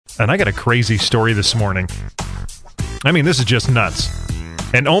And I got a crazy story this morning. I mean, this is just nuts.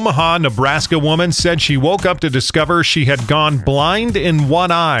 An Omaha, Nebraska woman said she woke up to discover she had gone blind in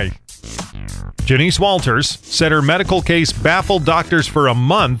one eye. Janice Walters said her medical case baffled doctors for a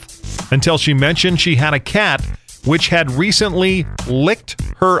month until she mentioned she had a cat which had recently licked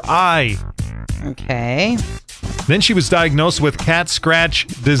her eye. Okay. Then she was diagnosed with cat scratch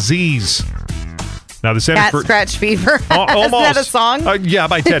disease. Now the Centers for Scratch Fever. Almost. Isn't that a song? Yeah,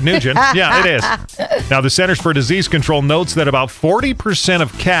 by Ted Nugent. Yeah, it is. Now the Centers for Disease Control notes that about 40%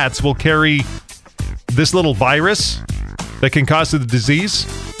 of cats will carry this little virus that can cause the disease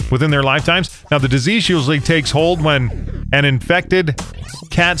within their lifetimes. Now the disease usually takes hold when an infected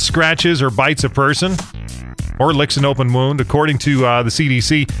cat scratches or bites a person or licks an open wound. According to the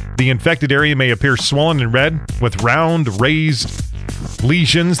CDC, the infected area may appear swollen and red with round, raised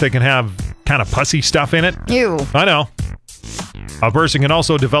lesions that can have kind of pussy stuff in it. Ew. I know. A person can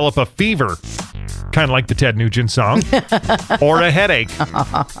also develop a fever, kind of like the Ted Nugent song, or a headache.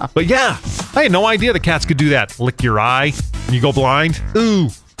 But yeah, I had no idea the cats could do that. Lick your eye and you go blind. Ooh.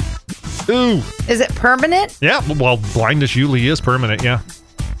 Ooh. Is it permanent? Yeah, well, blindness usually is permanent, yeah.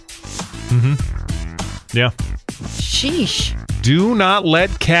 Yeah. Sheesh. Do not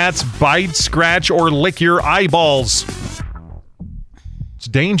let cats bite, scratch, or lick your eyeballs. It's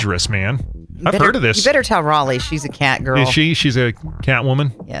dangerous, man. I've heard of this. You better tell Raleigh she's a cat girl. Is she? She's a cat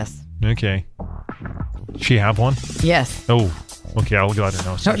woman? Yes. Okay. She have one? Yes. Oh, okay. I'll let her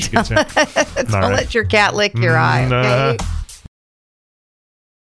know. So she gets in. Don't let your cat lick your eye, okay?